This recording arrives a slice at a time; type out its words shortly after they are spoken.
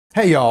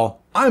Hey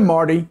y'all, I'm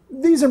Marty.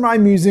 These are my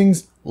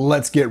musings.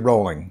 Let's get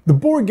rolling. The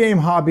board game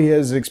hobby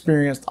has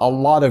experienced a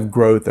lot of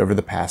growth over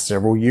the past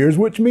several years,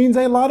 which means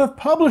a lot of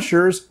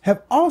publishers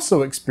have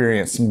also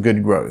experienced some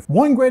good growth.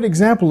 One great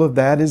example of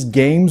that is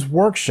Games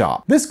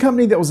Workshop. This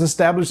company that was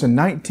established in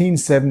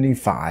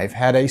 1975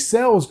 had a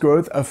sales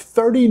growth of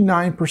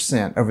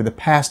 39% over the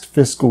past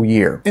fiscal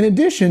year. In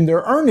addition,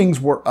 their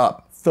earnings were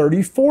up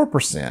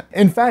 34%.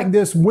 In fact,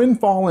 this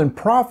windfall in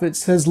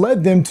profits has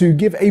led them to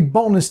give a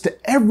bonus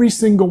to every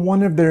single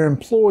one of their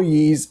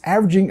employees,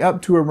 averaging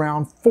up to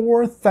around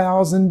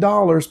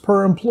 $4,000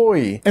 per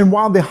employee. And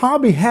while the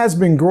hobby has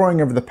been growing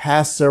over the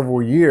past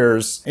several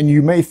years, and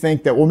you may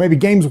think that, well, maybe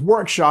Games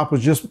Workshop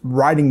was just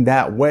riding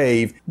that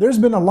wave, there's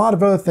been a lot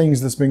of other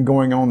things that's been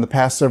going on in the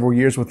past several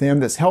years with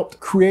them that's helped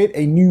create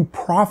a new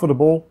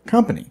profitable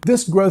company.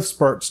 This growth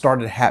spurt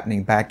started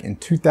happening back in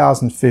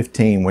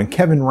 2015 when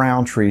Kevin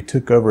Roundtree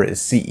took over as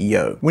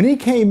CEO. When he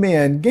came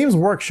in, Games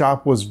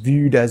Workshop was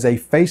viewed as a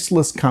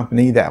faceless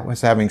company that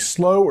was having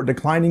slow or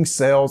declining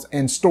sales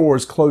and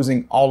stores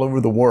closing all over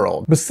the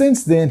world. But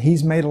since then,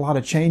 he's made a lot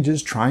of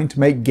changes trying to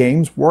make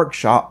Games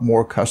Workshop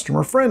more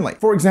customer friendly.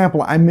 For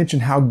example, I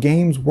mentioned how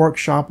Games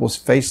Workshop was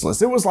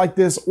faceless. It was like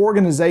this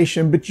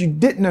organization, but you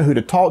didn't know who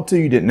to talk to,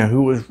 you didn't know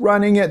who was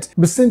running it.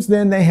 But since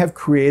then, they have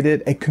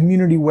created a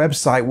community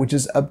website which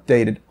is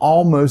updated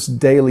almost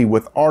daily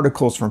with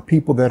articles from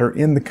people that are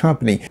in the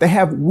company. They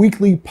have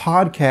weekly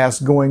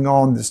podcasts going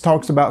on that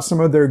talks about some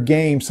of their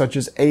games, such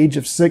as Age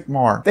of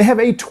Sigmar. They have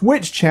a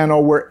Twitch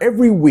channel where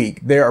every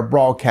week they are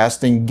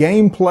broadcasting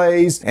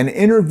gameplays and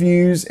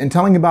interviews and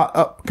telling about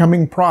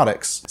upcoming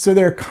products. So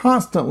they're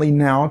constantly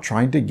now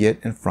trying to get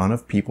in front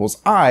of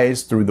people's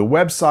eyes through the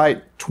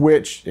website,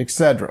 Twitch,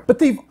 etc. But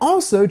they've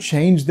also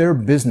changed their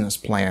business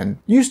plan.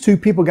 Used to,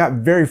 people got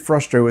very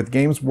frustrated with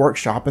Games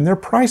Workshop and their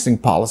pricing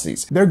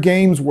policies. Their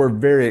games were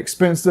very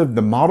expensive,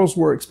 the models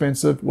were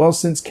expensive. Well,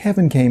 since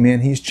Kevin came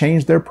in, he's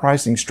changed their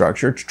pricing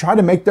structure to try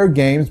to make their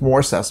games more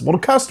accessible to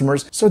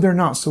customers so they're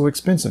not so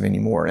expensive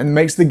anymore, and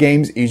makes the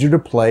games easier to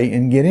play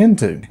and get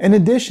into. In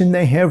addition,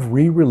 they have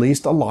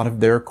re-released a lot of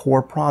their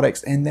core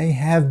products, and they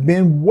have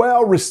been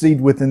well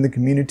received within the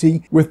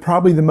community, with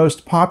probably the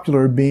most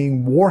popular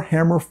being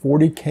Warhammer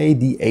 40K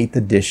the 8th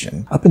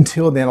edition. Up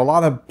until then, a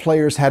lot of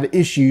players had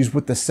issues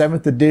with the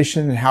 7th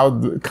edition and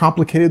how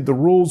complicated the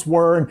rules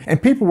were,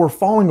 and people were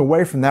falling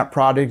away from that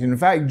product and in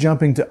fact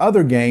jumping to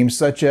other games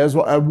such as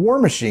War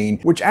Machine,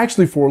 which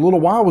actually for a little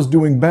while was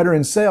doing better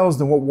in sales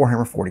than what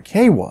Warhammer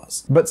 40K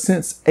was. But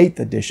since 8th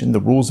edition,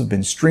 the rules have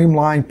been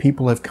streamlined,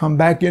 people have come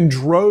back in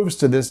droves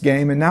to this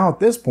game, and now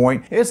at this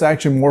point, it's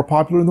actually more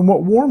popular than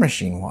what War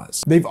Machine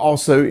was. They've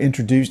also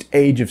introduced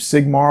Age of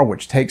Sigmar,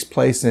 which takes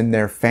place in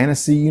their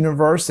fantasy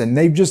universe,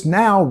 and they've just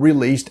now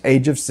released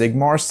Age of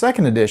Sigmar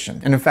 2nd edition.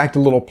 And in fact, a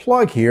little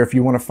plug here, if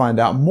you want to find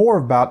out more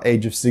about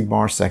Age of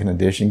Sigmar 2nd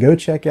edition, go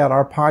check out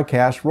our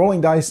podcast,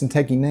 Rolling Dice and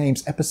Taking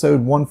Names,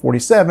 episode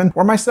 147,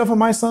 where myself and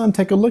my son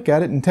take a look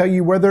at it and tell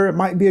you whether it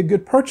might be a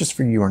good purchase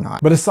for you or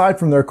not. But aside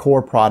from their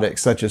core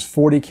products such as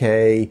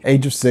 40K,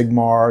 Age of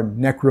Sigmar,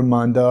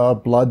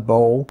 Necromunda, Blood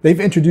Bowl, they've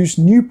introduced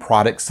new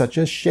products such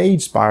as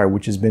Shadespire,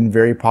 which has been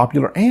very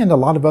popular, and a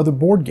lot of other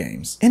board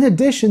games. In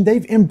addition,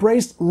 they've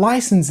embraced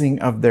licensing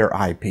of their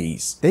IPs.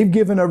 They've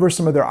given over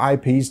some of their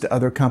IPs to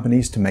other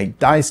companies to make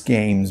dice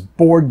games,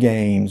 board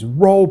games,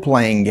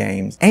 role-playing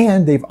games,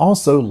 and they've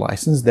also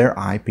licensed their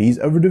IPs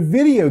over to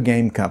video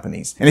game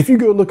companies. And if you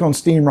go look on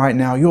Steam right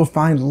now, you'll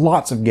find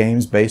lots of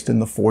games based in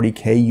the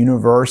 40K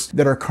universe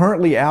that are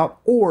currently out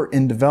or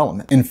in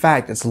development. In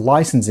fact, it's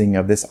licensing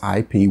of this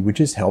IP which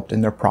has helped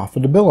in their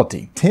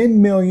profitability.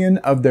 10 million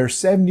of their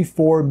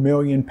 74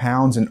 million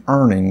pounds in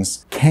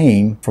earnings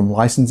came from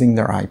licensing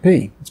their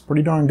IP. It's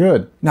pretty darn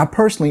good. Now,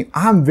 personally,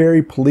 I'm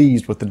very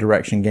pleased with the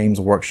direction Games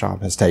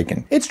Workshop has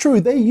taken. It's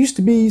true, they used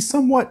to be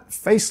somewhat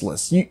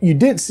faceless. You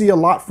didn't see a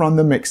lot from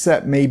them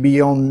except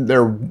maybe on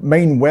their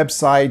main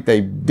website.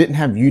 They didn't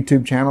have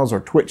YouTube channels or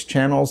Twitch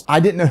channels. I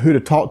didn't know who to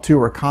talk to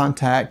or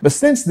contact. But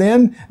since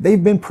then,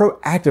 they've been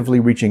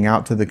proactively reaching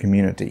out to the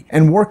community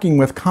and working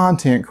with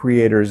content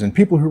creators and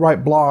people who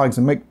write blogs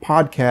and make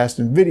podcasts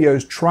and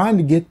videos, trying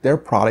to get their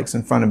products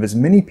in front of as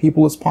many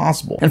people as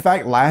possible. In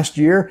fact, last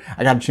year,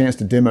 I got a chance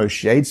to demo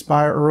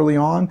Shadespire early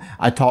on.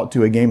 I talked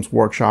to a Games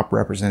Workshop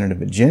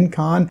representative at Gen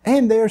Con,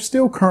 and they are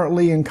still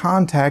currently in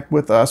contact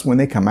with us when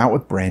they come out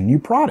with brand new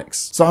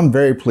products. So I'm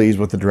very pleased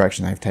with the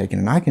direction they've taken,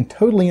 and I can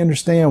totally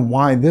understand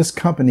why this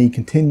company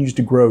continues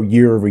to grow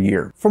year over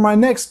year. For my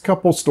next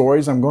couple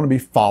stories, I'm going to be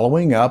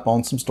following up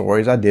on some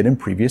stories I did in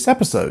previous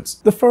episodes.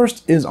 The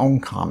first is on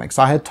comics.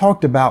 I had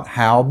talked about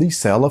how the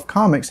sale of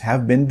comics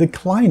have been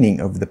declining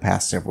over the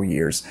past several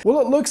years. Well,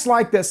 it looks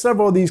like that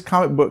several of these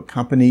comic book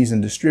companies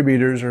and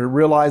distributors are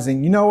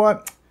realizing, you know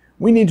what?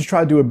 We need to try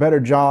to do a better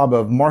job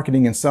of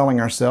marketing and selling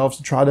ourselves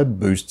to try to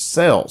boost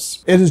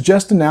sales. It has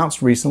just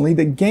announced recently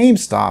that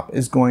GameStop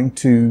is going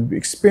to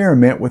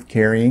experiment with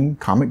carrying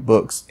comic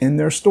books in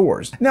their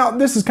stores. Now,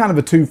 this is kind of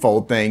a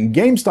twofold thing.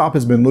 GameStop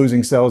has been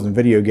losing sales in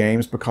video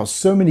games because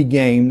so many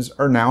games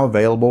are now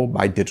available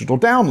by digital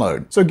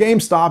download. So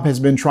GameStop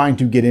has been trying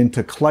to get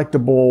into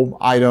collectible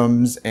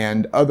items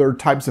and other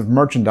types of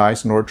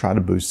merchandise in order to try to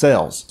boost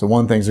sales. So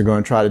one of the things they're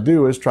going to try to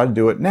do is try to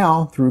do it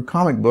now through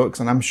comic books,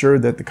 and I'm sure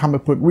that the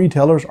comic book retailers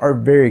are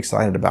very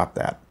excited about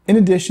that. In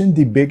addition,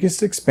 the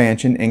biggest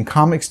expansion in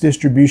comics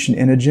distribution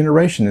in a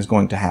generation is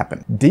going to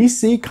happen.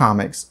 DC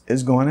Comics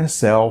is going to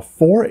sell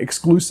 4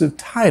 exclusive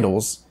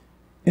titles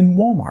in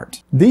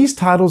Walmart. These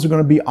titles are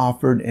going to be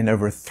offered in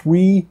over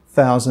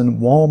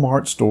 3,000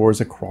 Walmart stores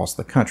across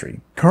the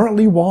country.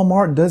 Currently,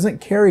 Walmart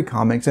doesn't carry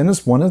comics and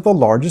is one of the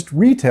largest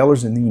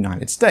retailers in the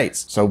United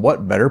States. So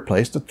what better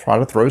place to try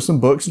to throw some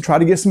books and try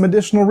to get some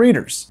additional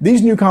readers?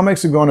 These new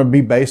comics are going to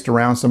be based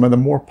around some of the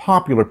more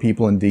popular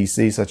people in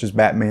DC, such as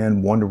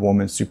Batman, Wonder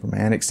Woman,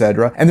 Superman,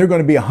 etc. And they're going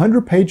to be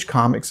 100-page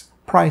comics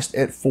priced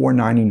at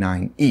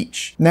 $4.99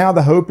 each. Now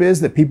the hope is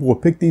that people will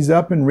pick these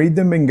up and read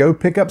them and go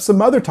pick up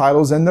some other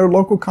titles in their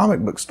local comic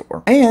book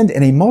store. And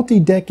in a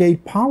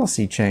multi-decade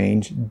policy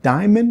change,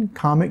 Diamond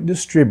Comic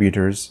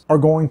distributors are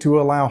going to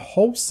allow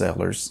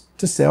wholesalers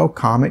to sell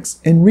comics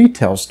in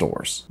retail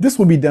stores. This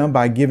will be done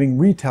by giving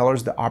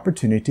retailers the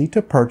opportunity to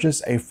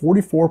purchase a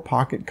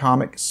 44-pocket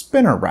comic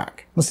spinner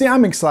rack. Well, see,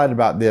 I'm excited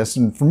about this,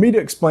 and for me to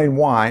explain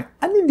why,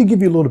 I need to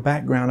give you a little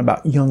background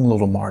about young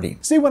little Marty.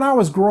 See, when I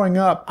was growing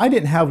up, I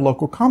didn't have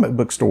local comic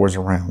book stores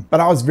around, but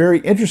I was very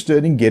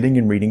interested in getting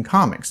and reading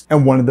comics.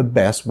 And one of the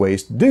best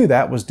ways to do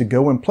that was to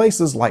go in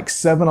places like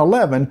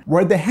 7-Eleven,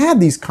 where they had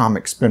these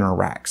comic spinner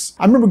racks.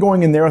 I remember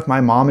going in there with my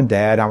mom and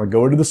dad. I would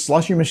go to the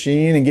slushie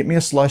machine and get me a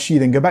slushie,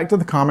 then go back to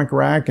the comic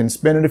rack and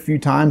spin it a few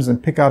times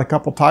and pick out a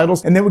couple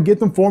titles, and they would get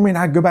them for me and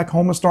I'd go back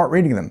home and start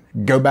reading them.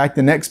 Go back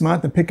the next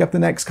month and pick up the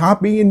next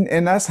copy,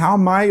 and that's how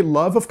my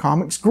love of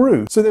comics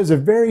grew. So there's a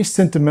very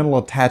sentimental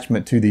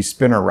attachment to these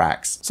spinner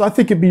racks. So I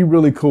think it'd be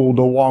really cool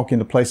to walk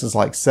into places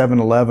like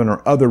 7-Eleven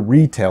or other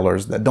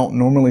retailers that don't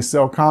normally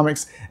sell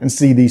comics and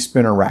see these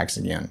spinner racks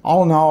again.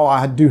 All in all,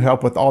 I do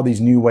help with all these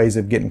new ways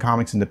of getting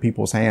comics into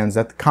people's hands,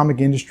 that the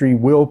comic industry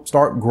will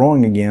start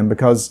growing again,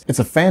 because it's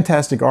a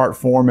fantastic art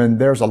form and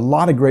there's a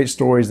lot of great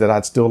stories that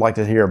I'd still like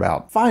to hear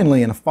about.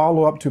 Finally, in a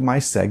follow-up to my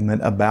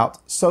segment about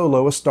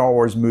Solo, a Star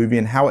Wars movie,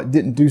 and how it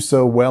didn't do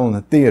so well in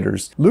the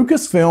theaters,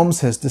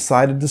 Lucasfilms has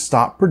decided to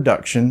stop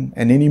production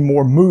and any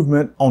more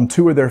movement on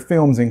 2 of their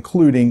films,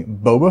 including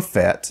Boba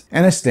Fett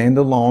and a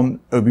standalone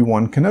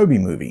Obi-Wan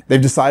Kenobi movie.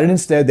 They've decided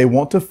instead they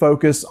want to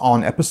focus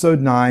on Episode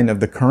 9 of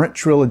the current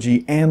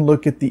trilogy and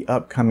look at the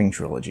upcoming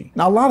trilogy.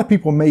 Now, a lot of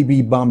people may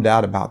be bummed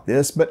out about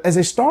this, but as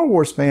a Star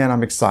Wars fan,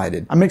 I'm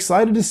excited. I'm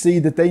excited to see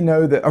that they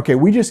know that, okay,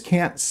 we just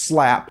can't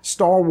slap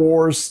Star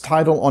Wars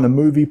title on a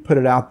movie, put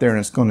it out there, and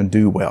it's going to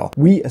do well.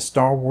 We as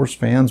Star Wars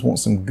fans want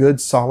some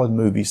good, solid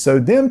movies. So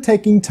them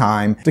taking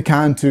time to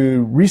kind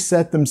of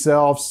reset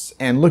themselves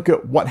and look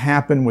at what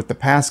happened with the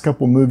past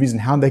couple movies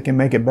and how they can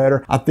make it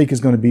better, I think is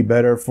going to be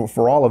better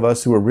for all of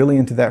us who are really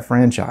into that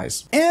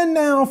franchise. And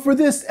now for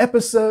this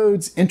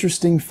episode's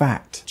interesting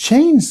fact.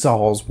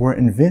 Chainsaws were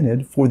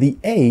invented for the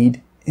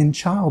aid in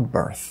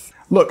childbirth.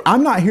 Look,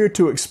 I'm not here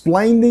to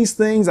explain these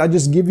things. I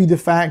just give you the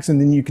facts and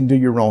then you can do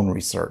your own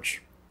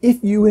research.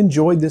 If you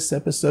enjoyed this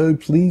episode,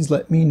 please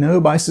let me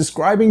know by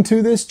subscribing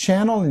to this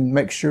channel, and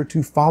make sure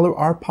to follow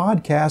our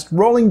podcast,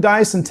 Rolling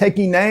Dice and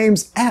Taking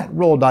Names, at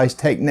Roll Dice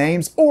Take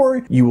Names,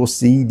 or you will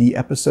see the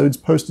episodes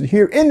posted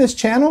here in this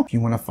channel. If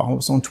you want to follow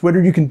us on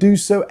Twitter, you can do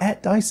so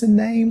at Dice and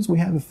Names. We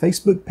have a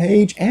Facebook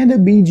page and a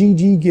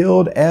BGG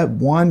guild at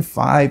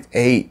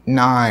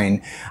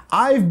 1589.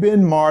 I've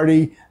been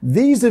Marty.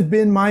 These have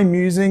been my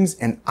musings,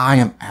 and I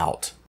am out.